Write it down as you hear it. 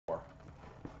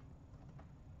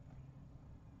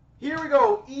Here we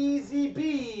go.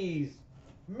 EZB's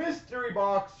mystery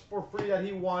box for free that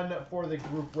he won for the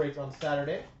group break on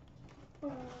Saturday.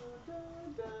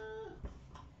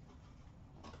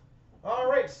 All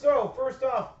right, so first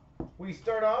off, we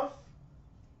start off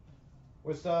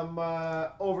with some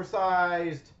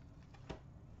oversized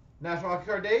National Hockey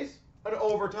Card Days. An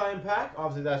overtime pack.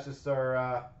 Obviously, that's just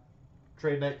our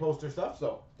trade night poster stuff,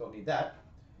 so don't need that.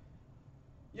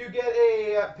 You get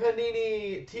a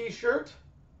Panini t-shirt.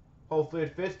 Hopefully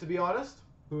it fits, to be honest.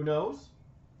 Who knows?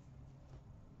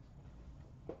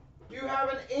 You have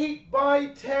an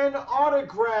 8x10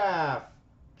 autograph.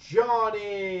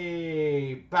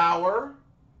 Johnny Bauer.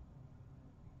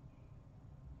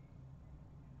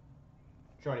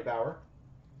 Johnny Bauer.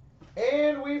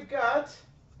 And we've got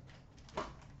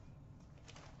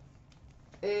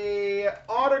a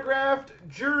autographed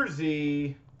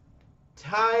jersey,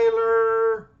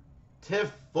 Tyler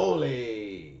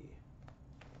Toffoli.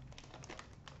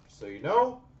 So you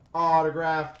know,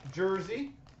 autographed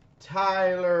jersey,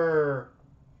 Tyler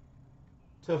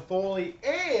Toffoli.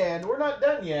 And we're not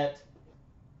done yet.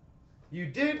 You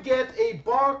did get a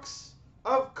box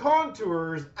of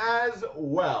contours as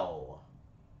well.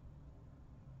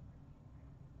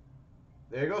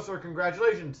 There you go, sir.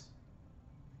 Congratulations.